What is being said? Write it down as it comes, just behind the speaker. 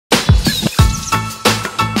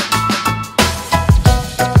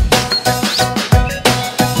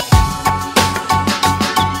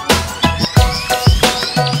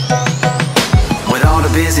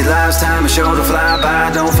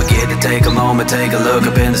moment, take a look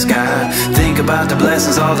up in the sky. Think about the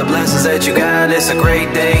blessings, all the blessings that you got. It's a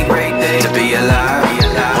great day to be alive.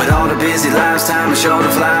 With all the busy lives, time is sure to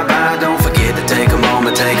fly by. Don't forget to take a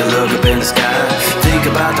moment, take a look up in the sky. Think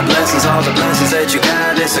about the blessings, all the blessings that you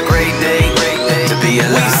got. It's a great day to be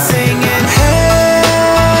alive. We singing, hey,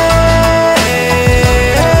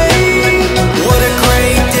 what a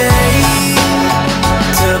great day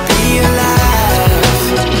to be alive.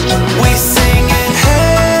 We singing,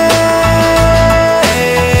 hey,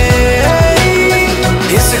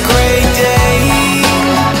 it's a great day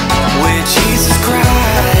with Jesus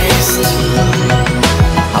Christ.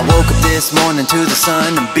 I woke up this morning to the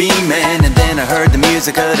sun and beaming, and then I heard the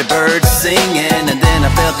music of the birds singing, and then I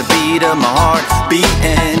felt the beat of my heart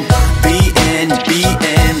beating, beating,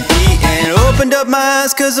 beating, beating. Opened up my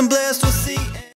eyes 'cause I'm blessed with seeing.